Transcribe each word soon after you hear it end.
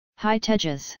Hi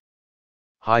Tejas.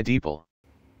 Hi Deepal.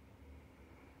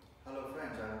 Hello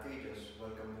friends, I am Tejas.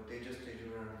 Welcome to Tejas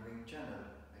Tejas and Green channel.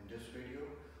 In this video,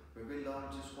 we will learn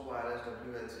Cisco Wireless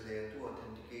WLC Layer 2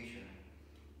 authentication.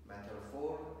 Method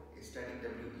 4 is static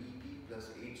WEP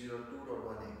plus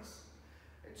 802.1x.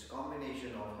 It's a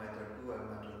combination of method 2 and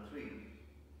method 3.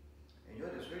 Enjoy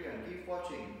this video and keep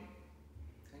watching.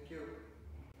 Thank you.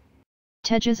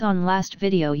 Tejas, on last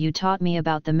video you taught me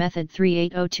about the method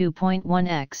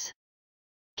 3802.1x.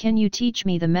 Can you teach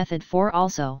me the method 4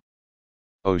 also?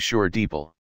 Oh sure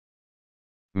Deepal.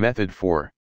 Method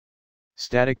 4.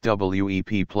 Static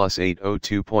WEP plus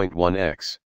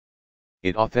 802.1x.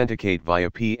 It authenticate via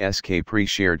PSK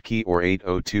pre-shared key or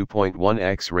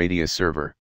 802.1x radius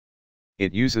server.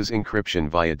 It uses encryption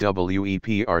via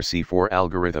WEP-RC4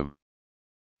 algorithm.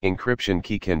 Encryption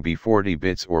key can be 40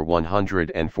 bits or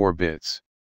 104 bits.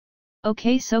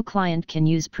 Okay, so client can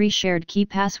use pre-shared key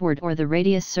password or the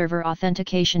radius server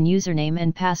authentication username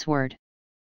and password.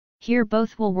 Here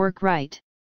both will work, right?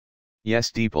 Yes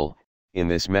Deepal, in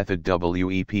this method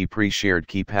WEP pre-shared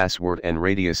key password and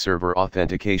radius server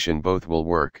authentication both will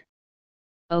work.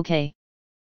 Okay.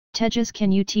 Tejas,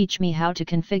 can you teach me how to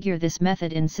configure this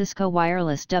method in Cisco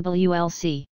Wireless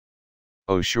WLC?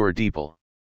 Oh sure Deepal.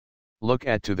 Look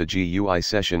at to the GUI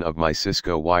session of my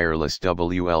Cisco Wireless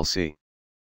WLC.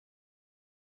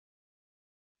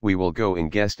 We will go in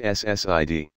Guest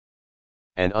SSID.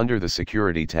 And under the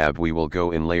Security tab we will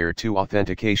go in Layer 2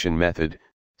 Authentication Method,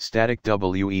 Static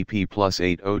WEP plus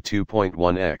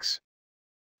 802.1x.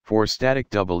 For Static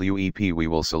WEP we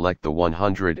will select the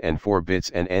 104 bits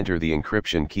and enter the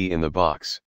encryption key in the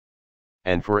box.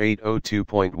 And for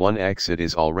 802.1x it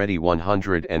is already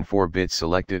 104 bits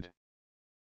selected.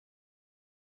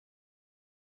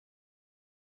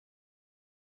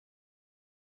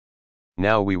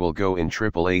 Now we will go in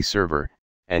AAA server,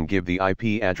 and give the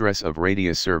IP address of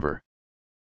radius server.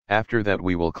 After that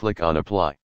we will click on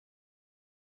apply.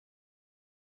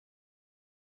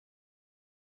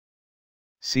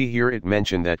 See here it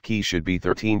mentioned that key should be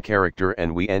 13 character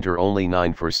and we enter only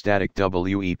 9 for static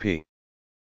WEP.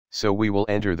 So we will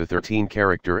enter the 13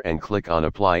 character and click on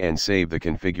apply and save the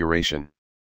configuration.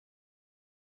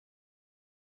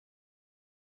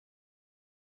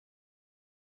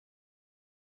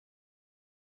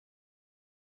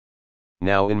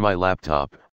 Now in my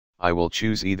laptop, I will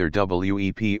choose either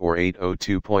WEP or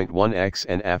 802.1x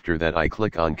and after that I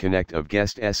click on connect of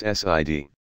guest SSID.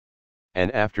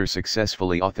 And after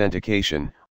successfully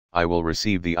authentication, I will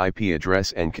receive the IP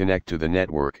address and connect to the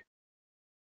network.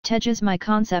 Tejas, my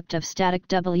concept of static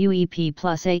WEP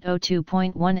plus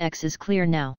 802.1x is clear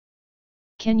now.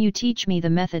 Can you teach me the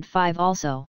method 5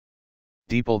 also?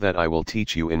 Deepal, that I will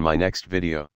teach you in my next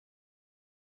video.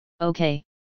 Okay.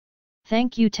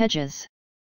 Thank you Tejas.